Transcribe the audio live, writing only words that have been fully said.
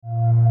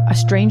a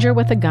stranger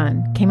with a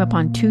gun came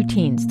upon two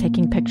teens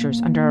taking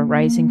pictures under a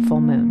rising full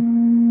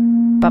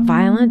moon. But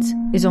violence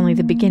is only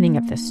the beginning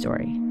of this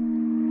story.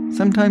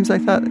 Sometimes I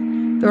thought,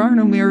 there are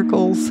no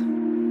miracles.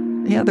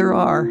 Yeah, there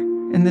are,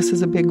 and this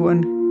is a big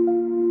one.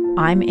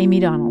 I'm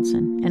Amy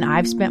Donaldson, and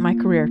I've spent my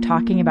career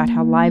talking about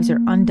how lives are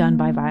undone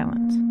by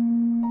violence.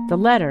 The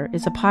Letter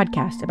is a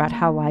podcast about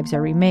how lives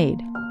are remade.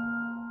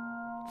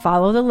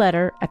 Follow The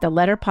Letter at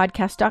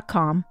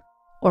theletterpodcast.com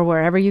or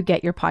wherever you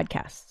get your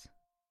podcasts.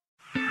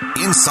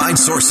 Inside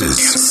Sources.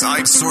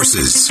 Inside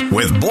Sources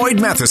with Boyd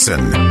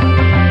Matheson.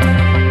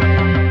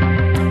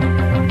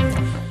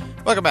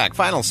 Welcome back.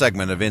 Final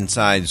segment of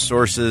Inside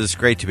Sources.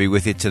 Great to be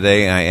with you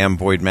today. I am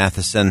Boyd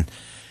Matheson.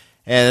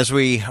 And as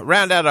we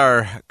round out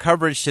our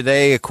coverage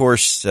today, of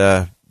course,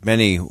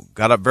 many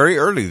got up very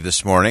early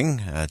this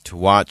morning to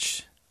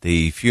watch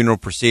the funeral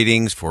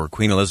proceedings for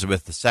Queen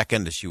Elizabeth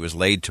II as she was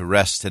laid to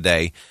rest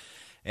today.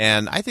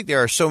 And I think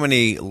there are so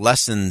many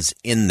lessons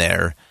in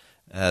there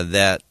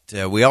that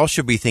we all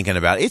should be thinking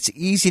about. It's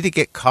easy to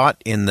get caught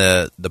in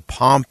the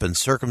pomp and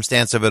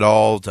circumstance of it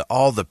all, to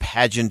all the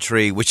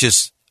pageantry, which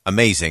is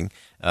amazing.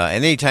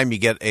 And anytime you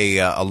get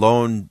a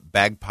lone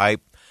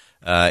bagpipe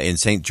in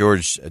St.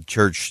 George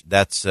Church,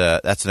 that's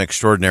an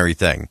extraordinary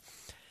thing.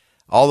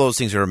 All those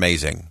things are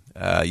amazing.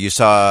 You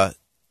saw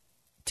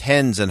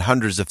tens and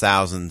hundreds of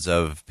thousands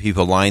of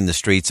people line the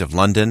streets of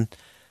London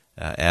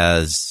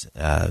as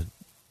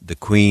the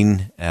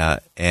Queen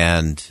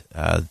and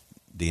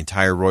the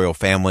entire royal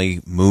family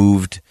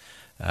moved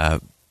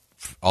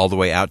all the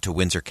way out to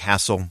Windsor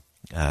Castle.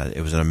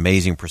 It was an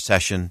amazing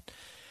procession.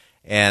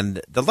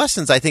 And the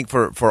lessons, I think,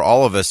 for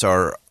all of us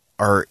are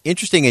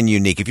interesting and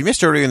unique. If you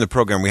missed earlier in the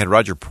program, we had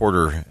Roger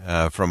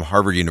Porter from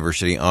Harvard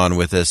University on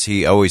with us.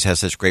 He always has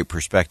such great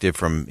perspective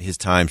from his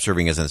time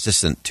serving as an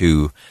assistant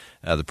to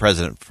the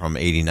president from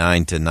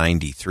 89 to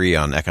 93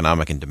 on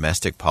economic and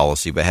domestic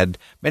policy, but had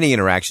many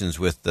interactions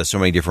with so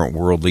many different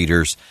world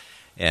leaders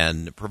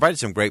and provided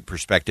some great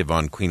perspective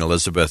on Queen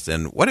Elizabeth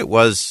and what it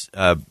was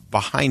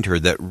behind her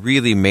that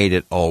really made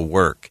it all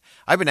work.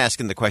 I've been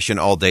asking the question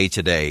all day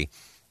today,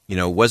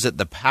 was it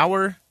the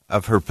power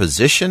of her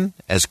position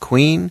as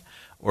queen,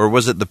 or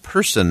was it the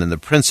person and the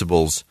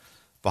principles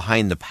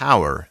behind the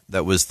power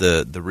that was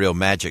the real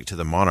magic to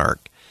the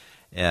monarch?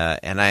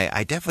 And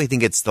I definitely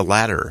think it's the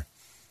latter.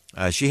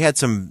 She had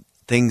some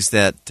things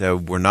that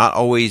were not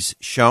always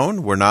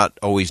shown, were not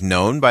always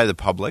known by the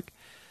public.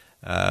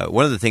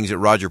 One of the things that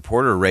Roger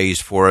Porter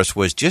raised for us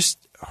was just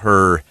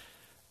her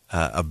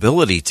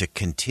ability to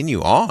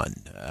continue on.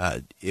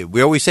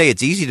 We always say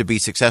it's easy to be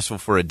successful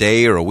for a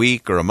day or a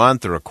week or a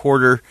month or a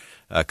quarter,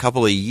 a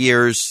couple of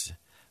years,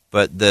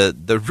 but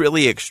the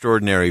really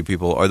extraordinary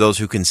people are those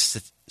who can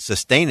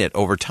sustain it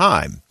over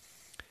time.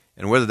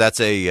 And whether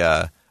that's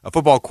a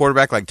football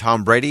quarterback like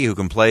Tom Brady who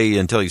can play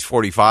until he's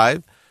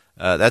 45,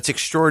 that's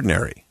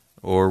extraordinary.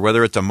 Or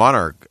whether it's a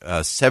monarch,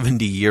 a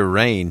 70-year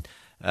reign,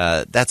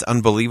 that's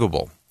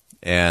unbelievable.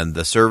 And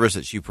the service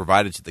that she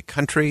provided to the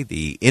country,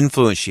 the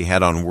influence she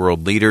had on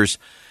world leaders.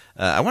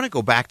 I want to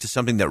go back to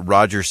something that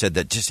Roger said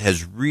that just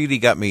has really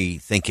got me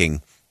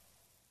thinking.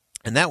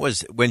 And that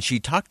was when she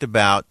talked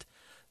about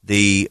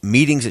the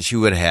meetings that she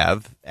would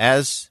have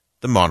as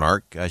the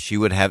monarch. She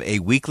would have a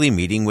weekly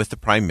meeting with the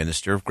Prime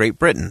Minister of Great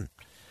Britain.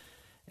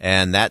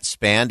 And that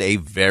spanned a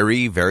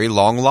very, very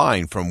long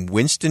line from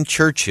Winston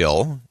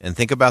Churchill. And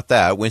think about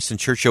that. Winston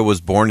Churchill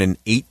was born in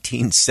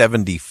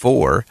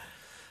 1874,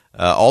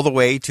 all the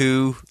way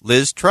to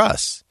Liz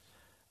Truss.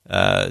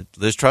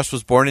 Liz Truss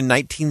was born in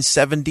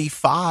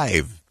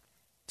 1975.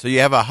 So you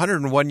have a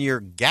 101-year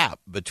gap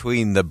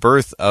between the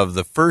birth of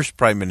the first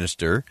prime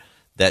minister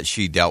that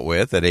she dealt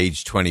with at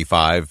age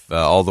 25,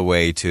 all the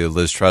way to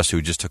Liz Truss,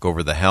 who just took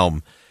over the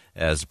helm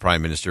as the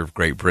Prime Minister of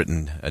Great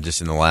Britain just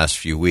in the last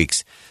few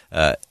weeks.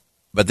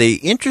 But the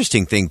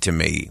interesting thing to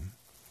me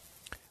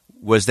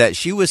was that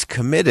she was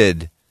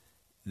committed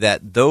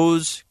that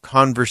those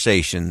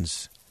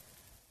conversations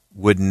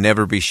would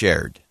never be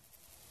shared,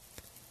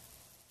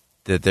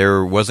 that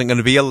there wasn't going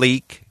to be a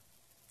leak,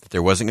 that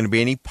there wasn't going to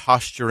be any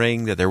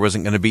posturing, that there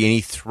wasn't going to be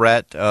any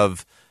threat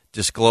of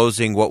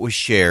disclosing what was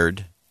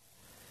shared.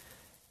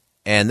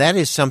 And that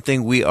is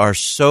something we are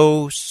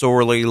so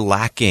sorely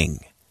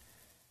lacking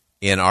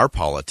in our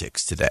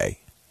politics today.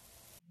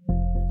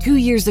 2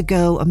 years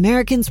ago,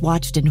 Americans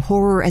watched in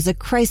horror as a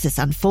crisis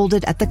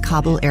unfolded at the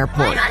Kabul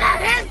airport.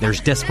 There's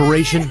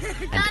desperation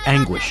and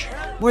anguish.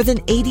 More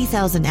than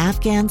 80,000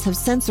 Afghans have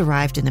since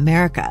arrived in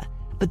America,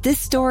 but this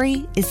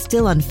story is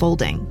still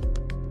unfolding.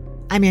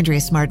 I'm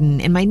Andrea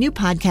Martin. In my new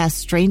podcast,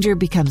 Stranger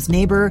Becomes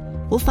Neighbor,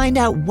 we'll find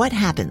out what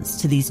happens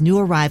to these new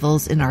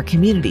arrivals in our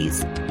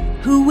communities.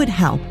 Who would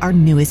help our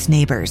newest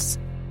neighbors?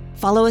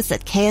 Follow us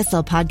at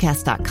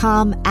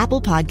kslpodcast.com,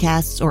 Apple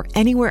Podcasts, or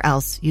anywhere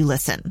else you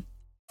listen.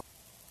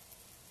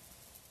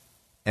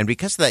 And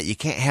because of that, you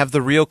can't have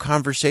the real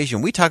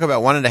conversation. We talk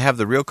about wanting to have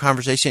the real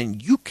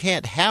conversation. You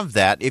can't have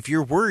that if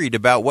you're worried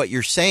about what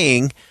you're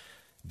saying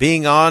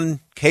being on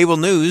cable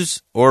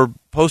news or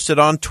posted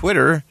on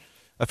Twitter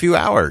a few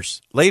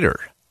hours later.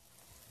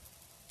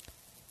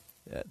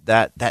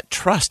 that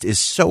trust is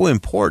so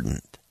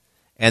important.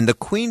 And the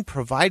Queen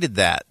provided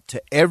that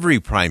to every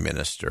prime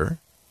minister,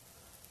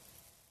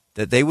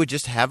 that they would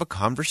just have a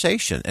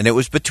conversation. And it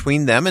was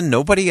between them and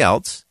nobody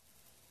else.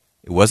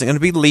 It wasn't going to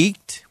be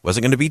leaked. It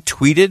wasn't going to be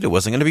tweeted. It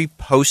wasn't going to be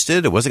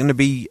posted. It wasn't going to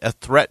be a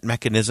threat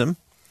mechanism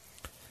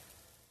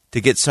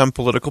to get some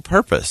political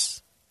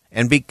purpose.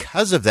 And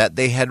because of that,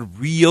 they had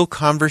real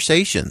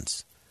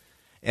conversations.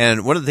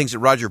 And one of the things that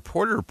Roger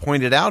Porter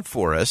pointed out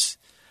for us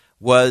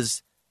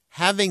was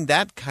having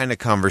that kind of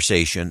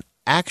conversation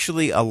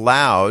actually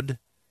allowed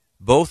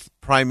both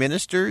prime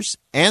ministers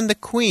and the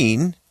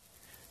Queen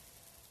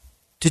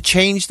to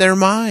change their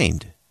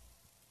mind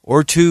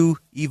or to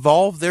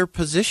evolve their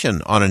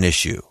position on an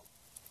issue.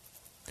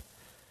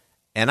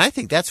 And I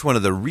think that's one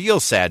of the real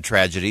sad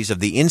tragedies of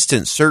the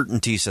instant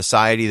certainty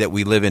society that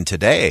we live in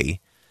today,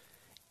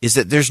 is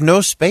that there's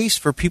no space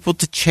for people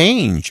to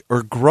change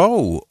or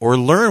grow or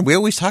learn. We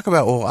always talk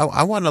about,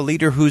 I want a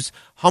leader who's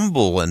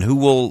humble and who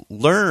will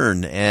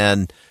learn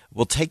and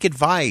will take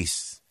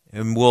advice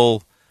and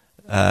will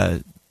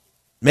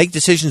make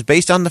decisions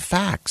based on the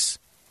facts.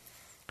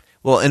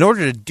 Well, in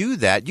order to do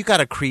that, you got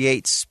to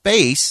create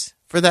space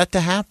for that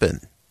to happen.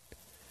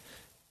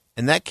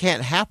 And that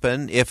can't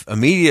happen if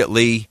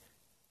immediately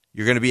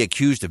you're going to be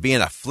accused of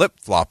being a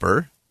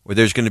flip-flopper, where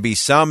there's going to be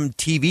some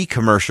TV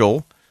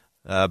commercial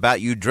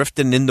about you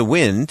drifting in the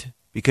wind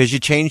because you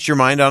changed your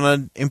mind on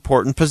an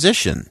important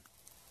position.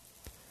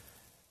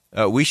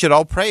 We should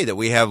all pray that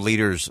we have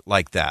leaders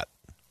like that.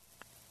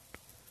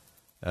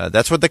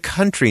 That's what the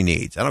country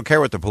needs. I don't care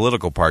what the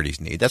political parties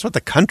need. That's what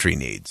the country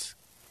needs.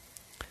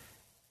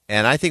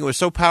 And I think it was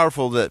so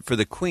powerful that for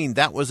the Queen,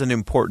 that was an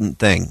important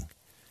thing,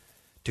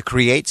 to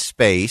create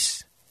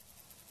space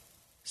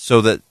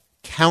so that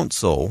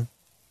counsel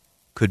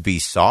could be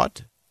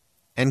sought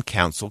and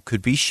counsel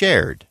could be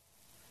shared.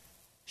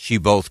 She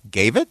both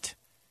gave it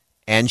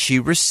and she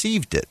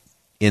received it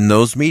in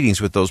those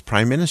meetings with those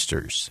prime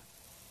ministers.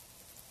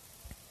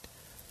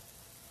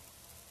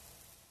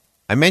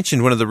 I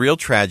mentioned one of the real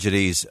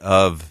tragedies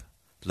of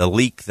the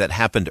leak that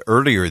happened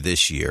earlier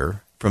this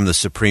year from the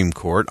Supreme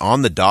Court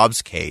on the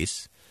Dobbs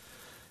case,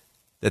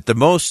 that the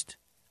most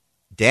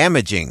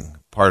damaging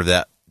part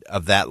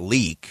of that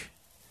leak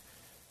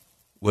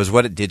was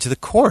what it did to the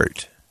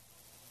court.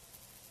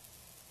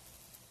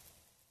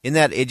 In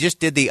that it just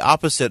did the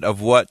opposite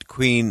of what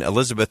Queen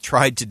Elizabeth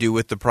tried to do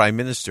with the Prime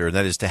Minister, and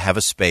that is to have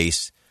a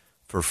space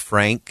for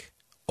frank,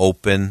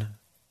 open,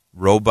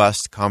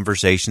 robust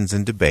conversations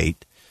and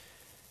debate,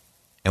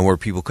 and where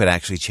people could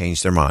actually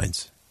change their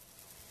minds.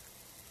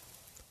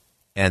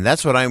 And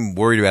that's what I'm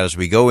worried about as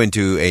we go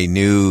into a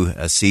new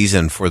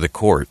season for the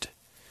court.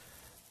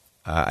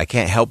 I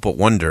can't help but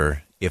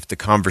wonder if the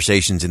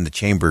conversations in the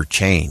chamber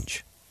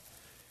change,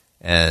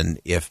 and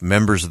if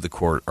members of the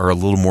court are a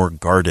little more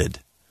guarded,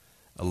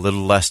 a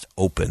little less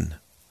open,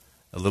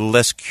 a little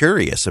less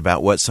curious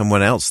about what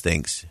someone else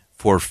thinks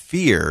for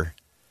fear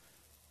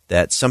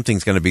that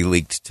something's going to be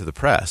leaked to the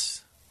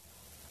press.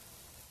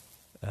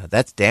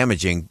 That's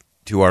damaging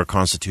to our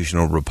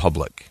constitutional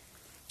republic.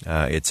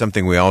 It's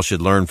something we all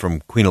should learn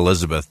from Queen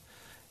Elizabeth,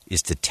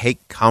 is to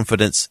take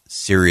confidence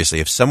seriously.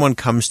 If someone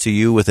comes to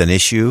you with an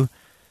issue,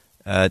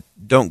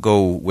 don't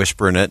go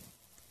whispering it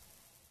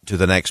to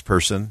the next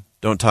person.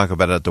 Don't talk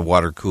about it at the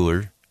water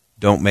cooler.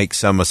 Don't make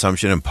some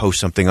assumption and post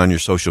something on your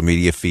social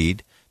media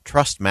feed.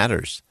 Trust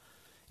matters.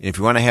 And if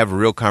you want to have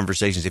real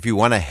conversations, if you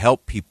want to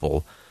help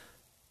people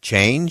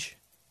change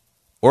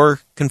or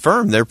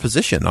confirm their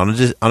position on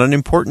an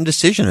important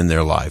decision in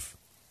their life,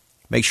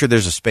 make sure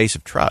there's a space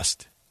of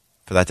trust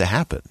for that to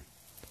happen.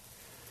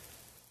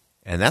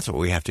 And that's what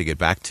we have to get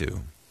back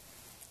to.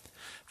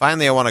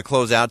 Finally, I want to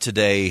close out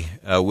today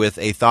with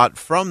a thought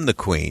from the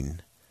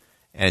Queen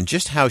and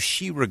just how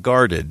she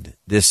regarded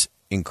this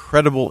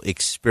incredible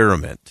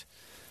experiment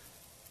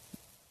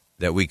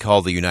that we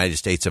call the United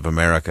States of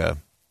America.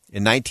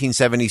 In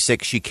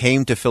 1976, she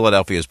came to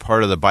Philadelphia as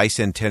part of the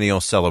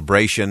bicentennial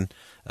celebration.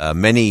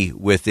 Many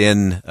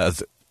within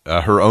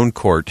her own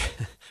court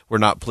were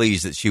not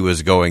pleased that she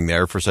was going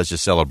there for such a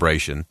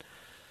celebration.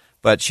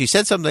 But she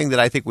said something that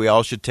I think we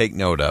all should take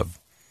note of.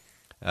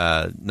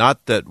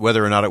 Not that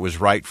whether or not it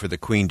was right for the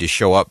Queen to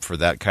show up for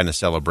that kind of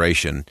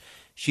celebration.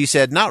 She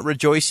said, not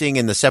rejoicing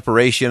in the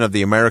separation of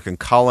the American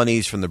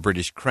colonies from the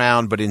British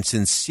Crown, but in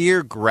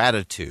sincere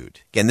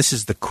gratitude. Again, this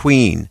is the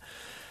Queen.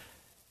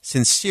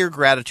 Sincere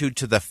gratitude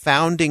to the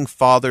founding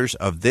fathers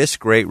of this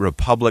great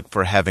republic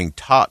for having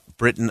taught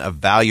Britain a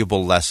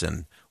valuable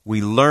lesson.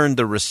 We learned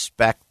to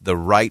respect the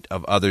right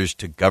of others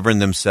to govern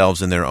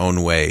themselves in their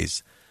own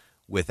ways.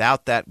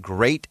 Without that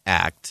great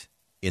act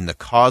in the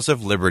cause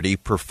of liberty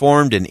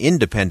performed in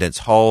Independence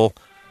Hall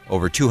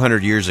over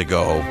 200 years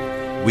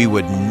ago, we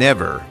would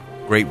never,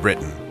 Great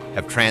Britain,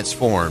 have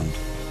transformed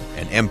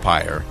an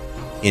empire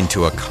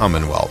into a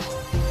commonwealth.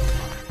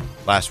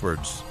 Last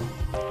words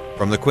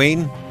from the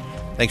Queen.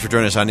 Thanks for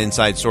joining us on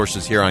Inside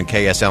Sources here on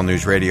KSL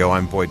News Radio.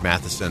 I'm Boyd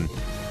Matheson.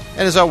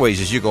 And as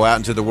always, as you go out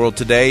into the world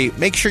today,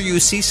 make sure you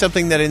see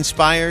something that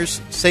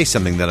inspires, say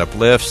something that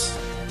uplifts,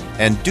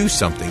 and do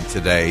something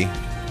today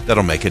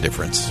that'll make a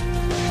difference.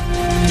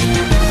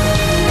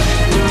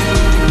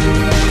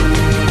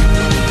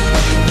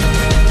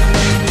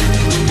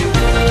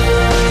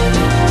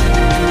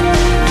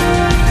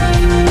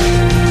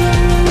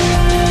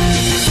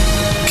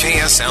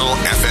 KSL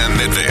FM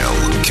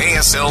Midvale,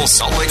 KSL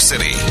Salt Lake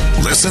City.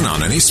 Listen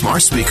on any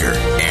smart speaker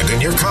and in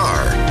your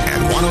car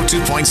at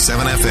 102.7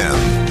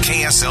 FM.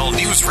 KSL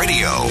News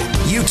Radio,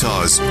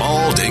 Utah's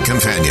all-day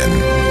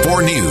companion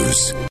for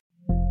news.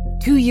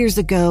 2 years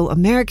ago,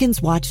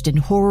 Americans watched in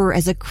horror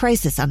as a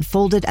crisis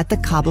unfolded at the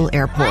Kabul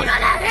airport.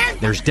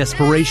 There's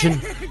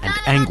desperation and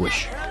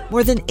anguish.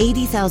 More than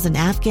 80,000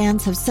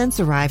 Afghans have since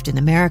arrived in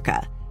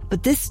America,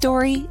 but this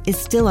story is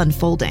still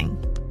unfolding.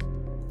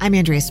 I'm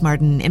Andrea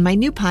Martin. In my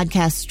new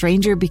podcast,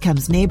 Stranger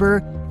Becomes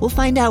Neighbor, we'll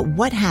find out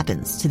what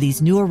happens to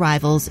these new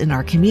arrivals in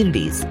our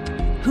communities.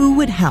 Who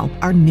would help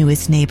our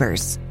newest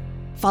neighbors?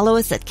 Follow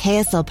us at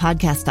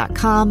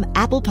kslpodcast.com,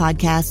 Apple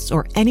Podcasts,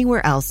 or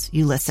anywhere else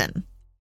you listen.